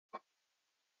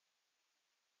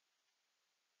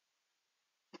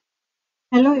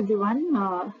Hello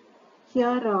everyone.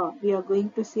 Here we are going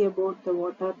to see about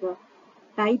what are the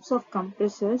types of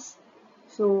compressors.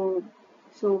 So,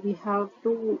 we have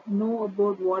to know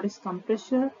about what is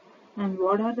compressor and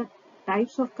what are the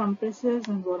types of compressors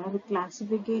and what are the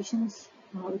classifications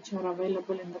which are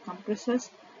available in the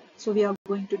compressors. So we are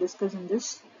going to discuss in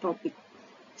this topic.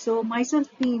 So myself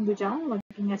P. Induja,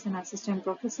 working as an assistant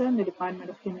professor in the Department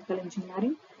of Chemical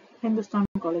Engineering, Hindustan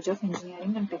College of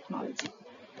Engineering and Technology.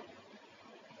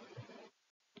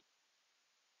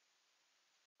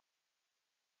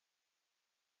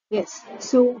 Yes,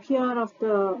 so here of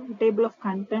the table of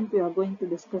content we are going to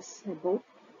discuss about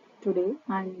today,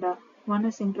 and one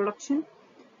is introduction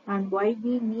and why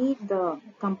we need the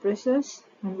compressors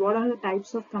and what are the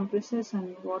types of compressors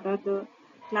and what are the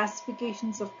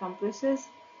classifications of compressors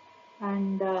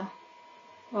and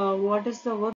what is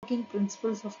the working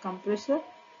principles of compressor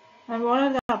and what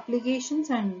are the applications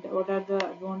and what are the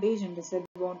advantage and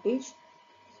disadvantage.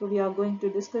 So we are going to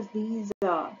discuss these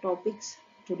topics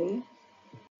today.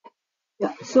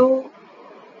 Yeah, so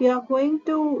we are going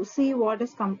to see what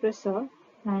is compressor,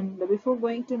 and before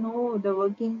going to know the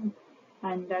working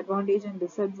and advantage and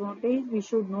disadvantage, we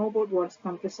should know about what is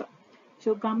compressor.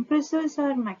 So compressors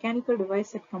are mechanical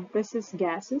device that compresses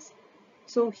gases.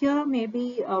 So here may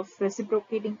be of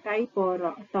reciprocating type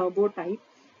or turbo type.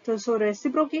 So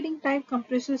reciprocating type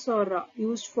compressors are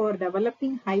used for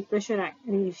developing high pressure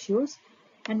ratios,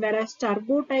 and whereas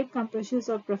turbo type compressors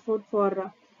are preferred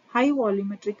for high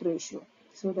volumetric ratio.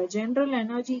 So the general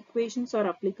energy equations are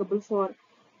applicable for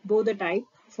both the type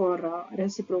for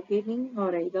reciprocating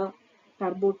or either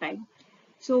turbo type.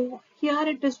 So here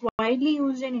it is widely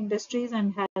used in industries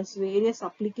and has various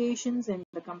applications in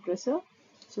the compressor.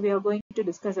 So we are going to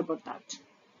discuss about that.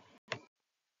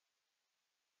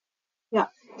 Yeah.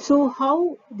 So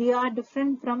how they are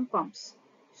different from pumps.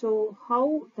 So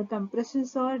how the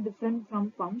compressors are different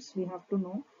from pumps, we have to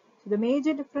know. So the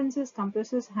major difference is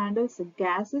compressors handles the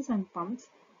gases and pumps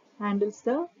handles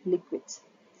the liquids.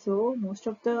 So most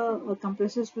of the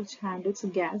compressors which handles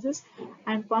gases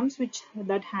and pumps which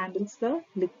that handles the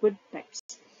liquid types.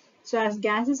 So as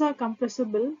gases are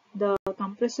compressible, the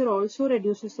compressor also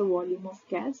reduces the volume of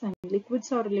gas, and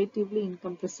liquids are relatively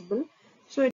incompressible.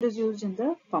 So it is used in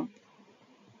the pump.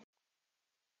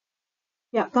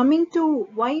 Yeah, coming to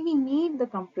why we need the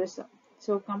compressor.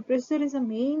 So compressor is a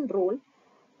main role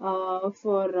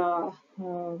for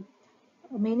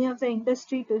many of the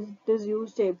industry. It is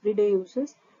used everyday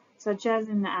uses such as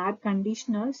in air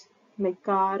conditioners like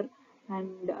car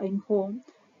and in home.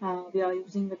 We are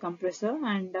using the compressor,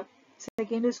 and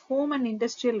second is home and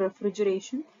industrial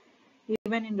refrigeration.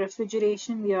 Even in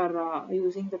refrigeration we are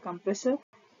using the compressor,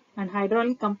 and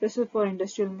hydraulic compressor for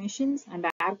industrial machines and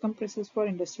air compressors for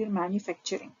industrial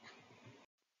manufacturing.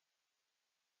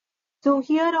 So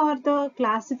here are the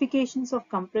classifications of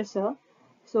compressor.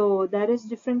 So there is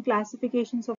different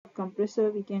classifications of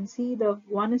compressor. We can see the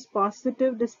one is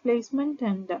positive displacement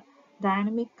and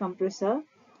dynamic compressor.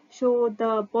 So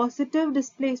the positive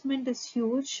displacement is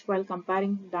huge while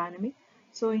comparing dynamic.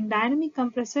 So in dynamic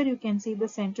compressor you can see the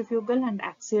centrifugal and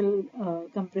axial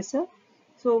compressor.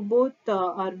 So both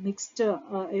are mixed.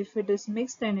 If it is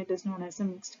mixed, then it is known as a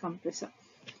mixed compressor.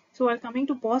 So while coming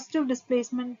to positive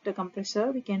displacement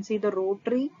compressor, we can see the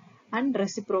rotary and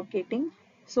reciprocating.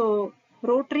 So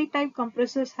rotary type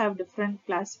compressors have different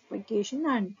classification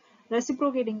and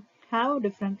reciprocating have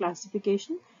different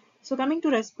classification. So coming to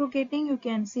reciprocating, you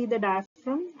can see the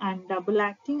diaphragm and double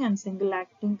acting and single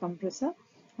acting compressor.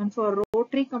 And for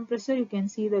rotary compressor, you can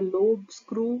see the lobe,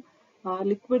 screw,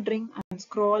 liquid ring and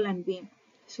scroll and beam.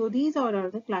 So these are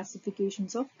the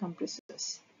classifications of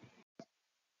compressors.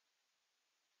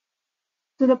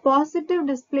 So the positive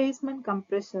displacement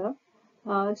compressor.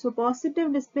 So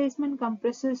positive displacement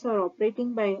compressors are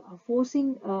operating by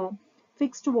forcing a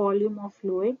fixed volume of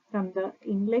fluid from the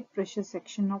inlet pressure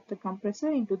section of the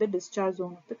compressor into the discharge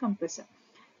zone of the compressor.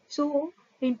 So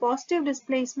in positive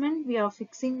displacement, we are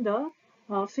fixing the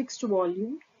fixed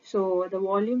volume. So the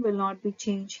volume will not be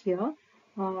changed here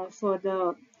for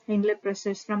the inlet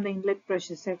pressures from the inlet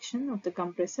pressure section of the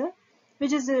compressor,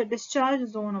 which is the discharge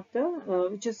zone of the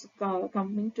which is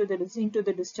coming to the into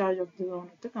the discharge of the zone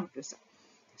of the compressor.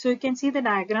 So you can see the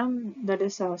diagram, that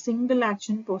is a single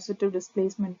action positive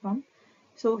displacement pump.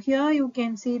 So here you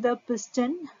can see the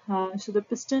piston. So the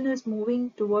piston is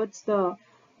moving towards the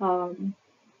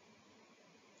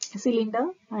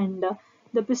cylinder, and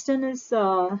the piston is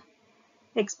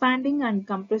expanding and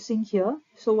compressing here.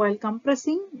 So while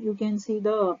compressing, you can see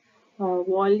the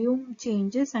volume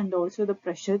changes and also the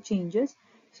pressure changes.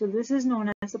 So this is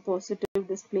known as a positive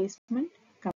displacement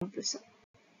compressor.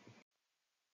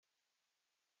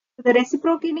 The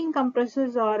reciprocating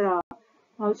compressors are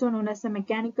also known as the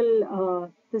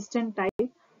mechanical piston type.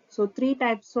 So three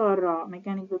types are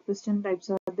mechanical piston types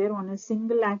are there. One is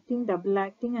single acting, double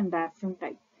acting, and diaphragm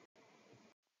type.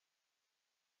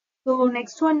 So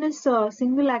next one is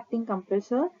single acting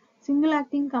compressor. Single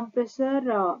acting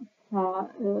compressor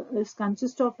is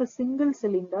consists of a single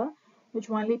cylinder which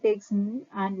only takes in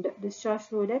and discharge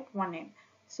fluid at one end.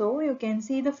 So you can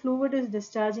see the fluid is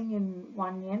discharging in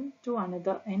one end to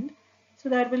another end. So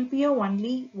there will be a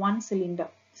only one cylinder.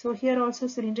 So here also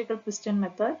cylindrical piston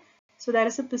method. So there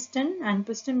is a piston and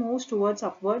piston moves towards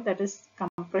upward, that is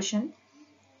compression.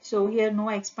 So here no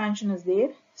expansion is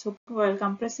there. So while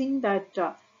compressing,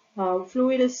 that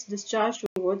fluid is discharged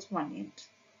towards one end.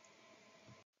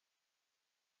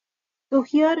 So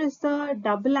here is the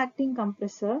double acting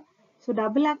compressor. So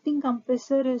double acting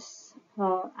compressor is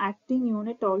acting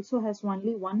unit also has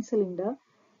only one cylinder,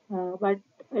 but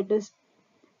it is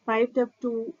piped up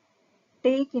to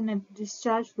take in a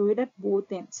discharge fluid at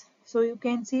both ends. So you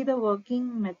can see the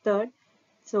working method.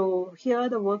 So here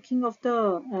the working of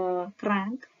the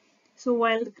crank. So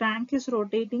while the crank is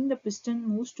rotating, the piston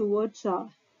moves towards uh,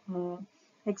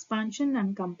 expansion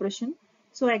and compression.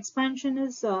 So expansion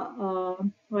is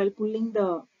while pulling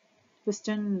the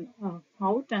piston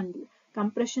out, and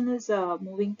compression is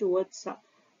moving towards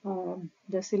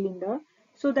the cylinder.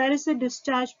 So there is a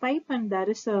discharge pipe and there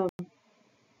is a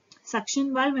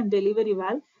suction valve and delivery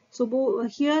valve. So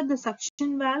here the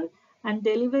suction valve and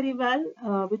delivery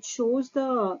valve, which shows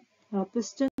the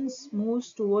pistons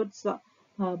moves towards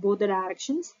both the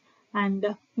directions,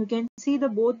 and you can see the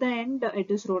both the end it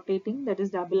is rotating, that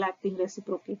is double acting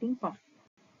reciprocating pump.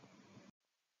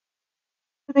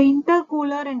 The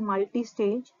intercooler and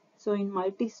multi-stage. So in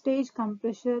multi-stage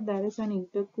compressor, there is an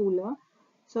intercooler.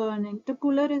 So an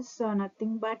intercooler is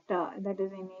nothing but that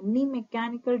is in any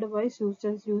mechanical device used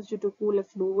to cool a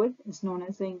fluid is known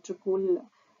as the intercooler.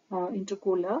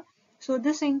 So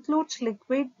this includes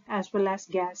liquid as well as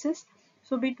gases.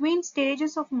 So between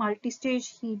stages of multi-stage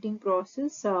heating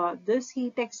process, this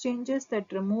heat exchanges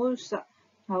that removes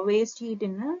waste heat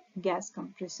in a gas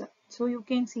compressor. So you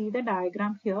can see the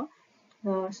diagram here.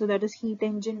 So that is heat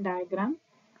engine diagram.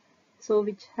 So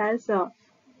which has so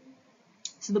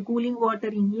the cooling water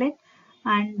inlet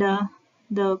and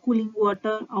the cooling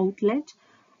water outlet.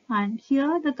 And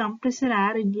here the compressor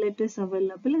air inlet is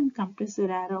available and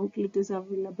compressor air outlet is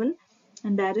available.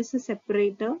 And there is a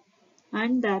separator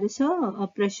and there is a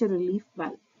pressure relief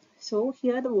valve. So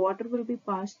here the water will be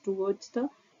passed towards the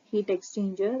heat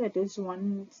exchanger, that is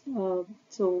one.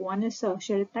 So one is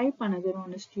shell type, another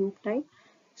one is tube type.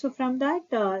 So from that,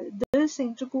 this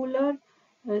intercooler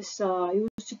is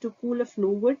used to cool a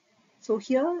fluid. So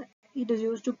here it is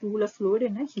used to cool a fluid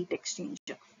in a heat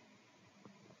exchanger.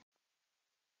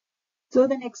 So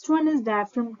the next one is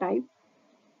diaphragm type.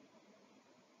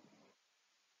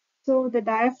 So the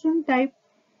diaphragm type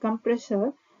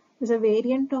compressor is a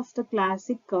variant of the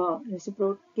classic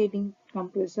reciprocating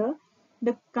compressor.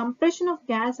 The compression of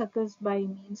gas occurs by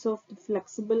means of the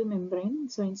flexible membrane,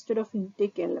 so instead of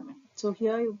intake element. So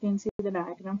here you can see the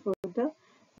diagram for the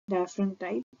diaphragm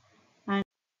type. And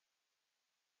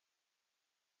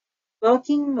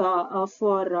working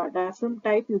for diaphragm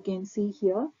type, you can see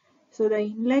here. So the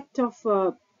inlet of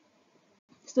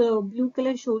so blue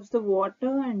color shows the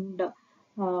water and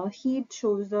heat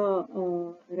shows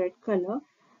the red color,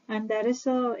 and there is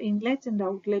a inlet and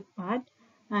outlet part,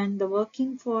 and the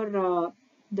working for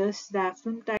this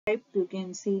diaphragm type you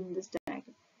can see in this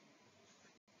diagram.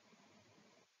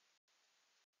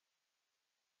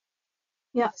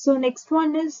 Yeah, so next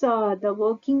one is the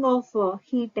working of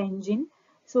heat engine.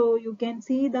 So you can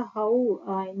see the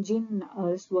how engine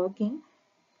is working.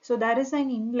 So there is an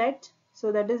inlet,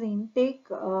 so that is intake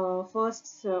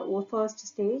first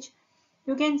stage.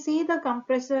 You can see the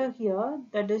compressor here,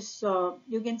 that is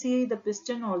you can see the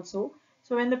piston also.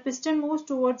 So when the piston moves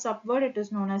towards upward, it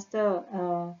is known as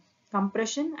the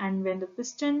compression, and when the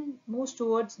piston moves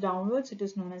towards downwards, it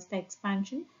is known as the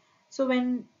expansion. So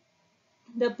when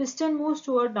the piston moves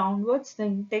toward downwards, the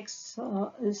intake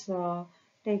is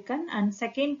taken, and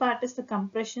second part is the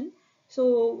compression.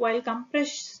 So while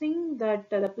compressing, that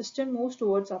the piston moves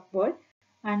towards upward,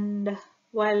 and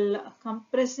while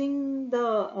compressing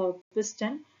the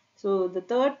piston, so the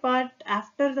third part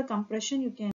after the compression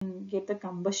you can get the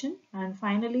combustion, and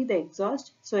finally the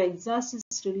exhaust. So exhaust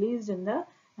is released in the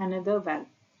another valve.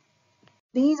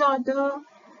 These are the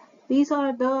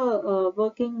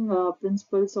working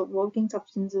principles of working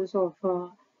substances of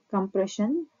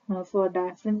compression for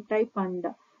diaphragm type and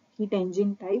heat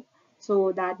engine type.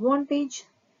 So the advantage,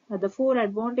 the four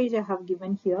advantage I have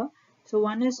given here. So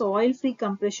one is oil-free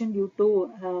compression due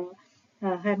to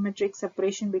hermetic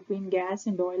separation between gas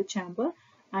and oil chamber,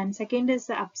 and second is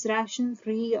the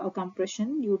abstraction-free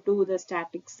compression due to the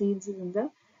static seals in the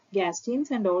gas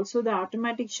chains, and also the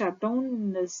automatic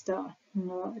shutdown is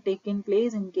taking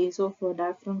place in case of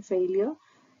diaphragm failure,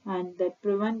 and that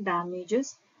prevent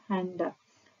damages, and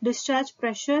discharge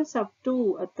pressures up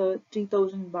to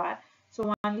 3000 bar.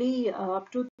 So only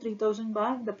up to 3000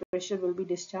 bar the pressure will be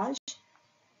discharged.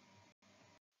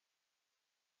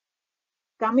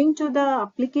 Coming to the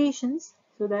applications,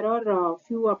 so there are a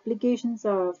few applications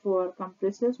for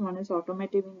compressors. One is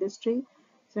automotive industry.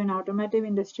 So in automotive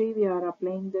industry, we are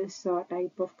applying this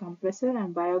type of compressor,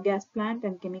 and biogas plant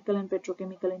and chemical and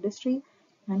petrochemical industry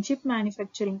and chip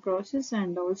manufacturing process,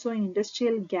 and also in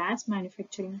industrial gas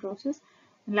manufacturing process,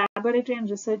 laboratory and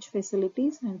research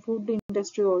facilities, and food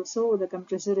industry also the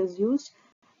compressor is used,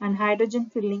 and hydrogen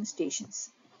filling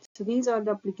stations. So these are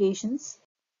the applications.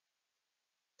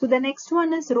 So the next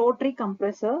one is rotary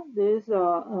compressor. This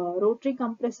rotary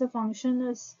compressor function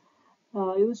is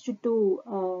used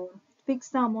to fix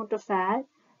the amount of air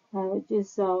it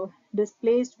is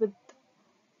displaced with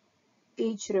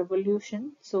each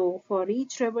revolution. So for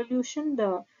each revolution,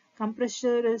 the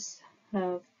compressor is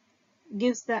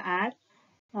gives the air.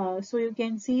 So you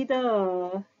can see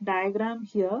the diagram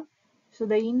here. So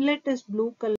the inlet is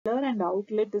blue color and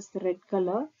outlet is the red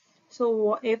color.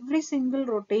 So every single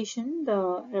rotation,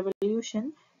 the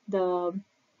revolution, the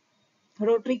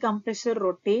rotary compressor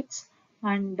rotates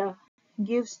and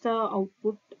gives the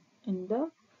output in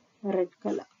the red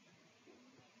color.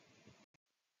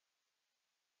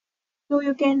 So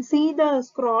you can see the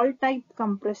scroll type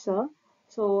compressor.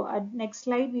 So at next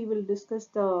slide we will discuss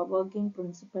the working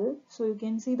principle. So you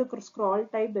can see the scroll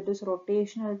type, that is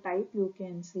rotational type, you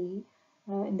can see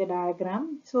in the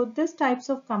diagram. So this types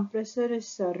of compressor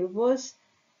is reverse,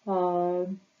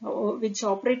 which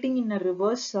operating in a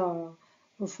reverse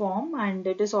form, and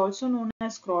it is also known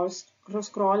as scroll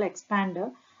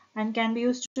expander, and can be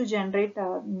used to generate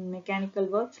mechanical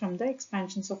work from the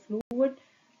expansions of fluid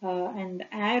and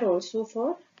air also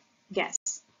for gas.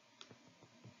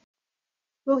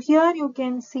 So here you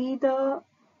can see the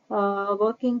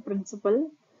working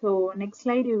principle. So next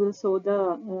slide you will show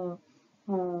the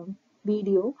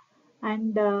video,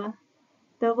 and the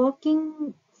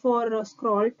working for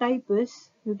scroll type is,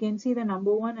 you can see the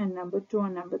number 1 and number 2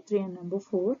 and number 3 and number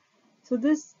 4. So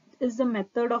this is the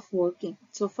method of working.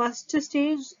 So first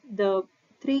stage, the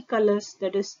three colors,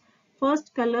 that is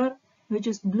first color which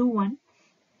is blue one,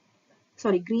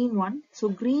 sorry, green one. So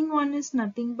green one is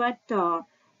nothing but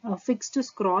fixed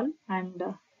scroll, and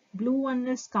blue one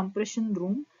is compression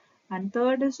room, and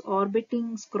third is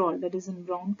orbiting scroll, that is in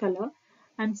brown color,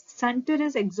 and center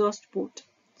is exhaust port.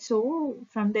 So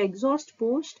from the exhaust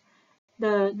port,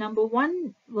 the number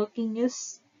 1 working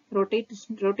is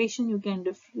rotation, you can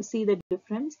see the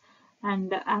difference,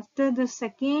 and after the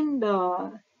second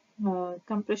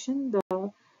compression,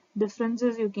 the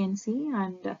differences you can see,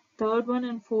 and third one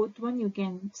and fourth one you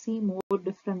can see more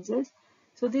differences.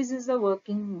 So this is the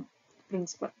working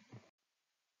principle.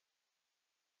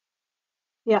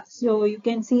 Yeah, so you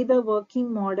can see the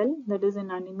working model, that is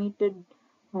an animated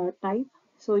type.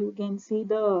 So you can see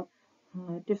the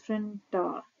different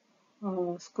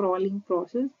scrolling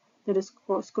process, that is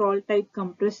scroll type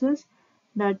compressors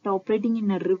that operating in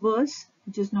a reverse,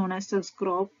 which is known as the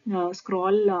scroll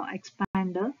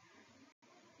expander.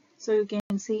 So you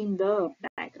can see in the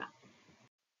diagram.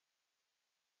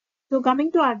 So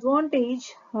coming to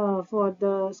advantage for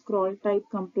the scroll type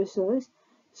compressors.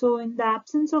 So in the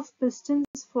absence of pistons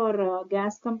for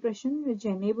gas compression, which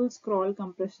enables scroll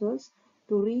compressors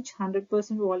to reach 100%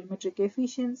 volumetric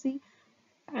efficiency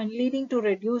and leading to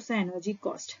reduce the energy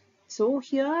cost. So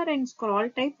here in scroll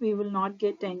type, we will not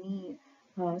get any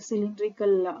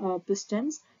cylindrical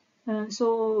pistons.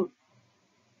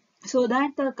 So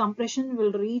that the compression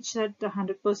will reach at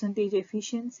 100%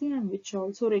 efficiency, and which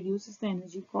also reduces the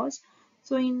energy cost.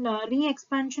 So in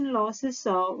re-expansion losses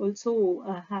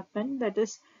also happen, that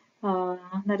is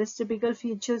typical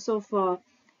features of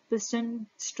piston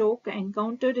stroke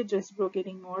encountered in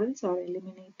reciprocating models are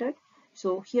eliminated.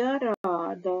 So here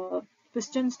the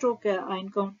piston stroke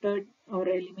encountered or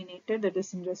eliminated, that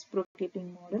is in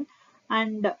reciprocating model,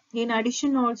 and in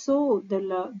addition also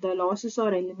the losses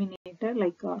are eliminated,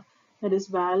 like that is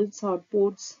valves or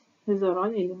ports, these are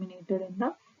all eliminated in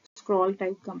the scroll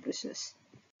type compressors.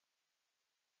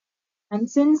 And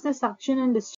since the suction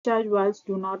and discharge valves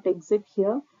do not exit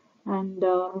here, and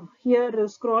here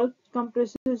scroll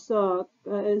compressors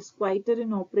is quieter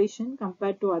in operation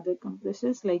compared to other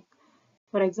compressors, like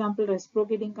for example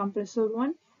reciprocating compressor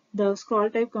 1, the scroll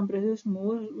type compressors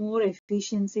more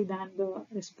efficiency than the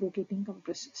reciprocating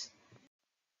compressors.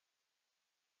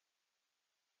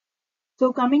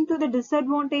 So coming to the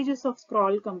disadvantages of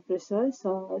scroll compressors,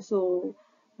 so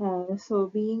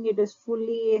being it is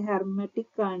fully hermetic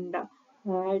and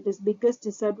it is biggest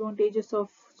disadvantages of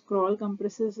scroll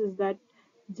compressors is that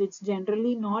it's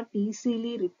generally not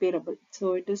easily repairable.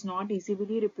 So it is not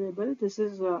easily repairable. This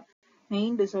is a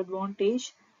main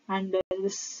disadvantage, and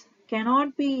this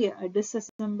cannot be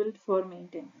disassembled for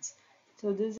maintenance.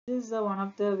 So this is one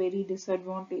of the very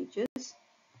disadvantages.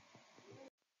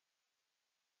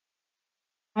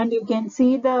 And you can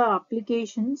see the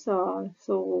applications.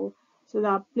 So the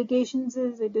applications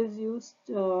is it is used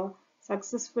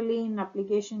successfully in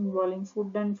application involving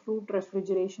food and fruit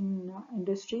refrigeration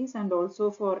industries, and also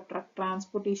for truck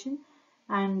transportation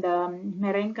and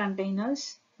marine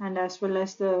containers, and as well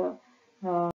as the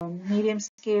medium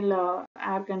scale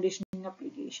air conditioning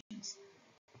applications.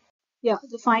 Yeah,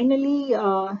 so finally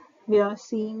we are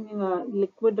seeing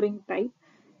liquid ring type.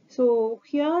 So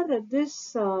here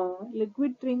this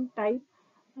liquid ring type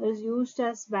is used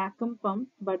as vacuum pump,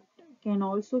 but can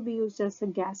also be used as a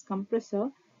gas compressor.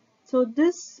 So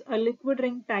this liquid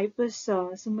ring type is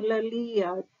similarly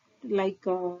like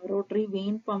a rotary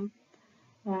vane pump,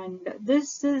 and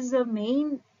this is the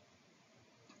main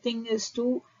thing is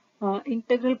to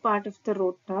integral part of the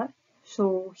rotor.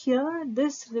 So here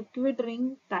this liquid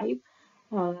ring type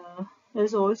uh,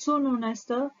 is also known as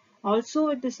also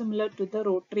it is similar to the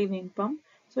rotary vane pump.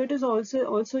 So it is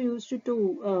also used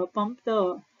to pump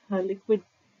the liquid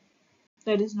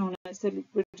that is known as the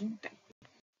liquid ring type.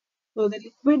 So the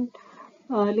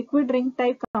liquid ring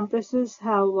type compressors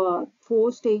have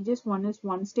four stages. One is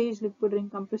one stage liquid ring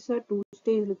compressor, two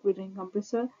stage liquid ring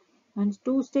compressor, and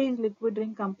two stage liquid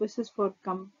ring compressors for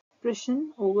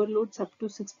compression overloads up to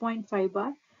 6.5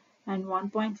 bar and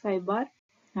 1.5 bar,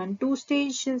 and two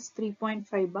stage is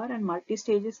 3.5 bar, and multi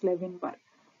stage is 11 bar.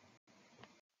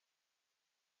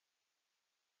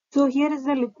 So here is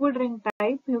the liquid ring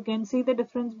type. You can see the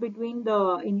difference between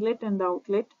the inlet and the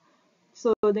outlet.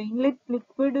 So the inlet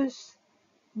liquid is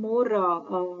more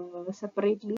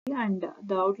separately, and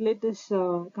the outlet is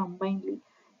combinedly.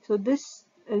 So this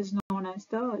is known as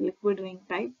the liquid ring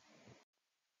type.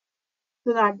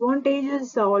 So the advantage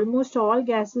is almost all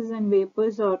gases and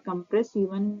vapors are compressed,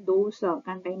 even those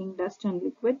containing dust and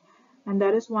liquid, and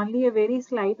there is only a very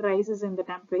slight rises in the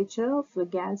temperature of the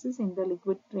gases in the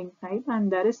liquid ring type, and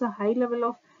there is a high level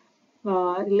of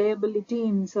reliability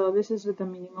in services with a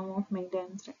minimum of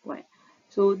maintenance required.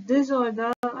 So these are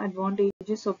the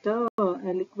advantages of the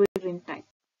liquid ring type.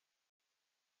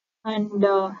 And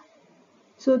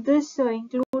so this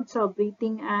includes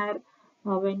breathing air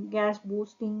when gas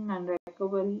boosting and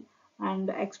recovery, and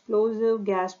explosive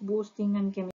gas boosting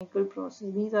and chemical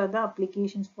process. These are the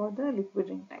applications for the liquid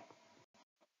ring type.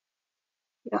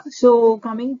 Yeah. So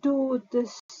coming to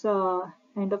this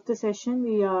end of the session,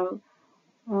 we are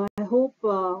I hope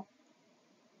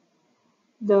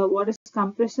the what is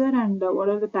compressor and what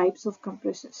are the types of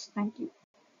compressors. Thank you.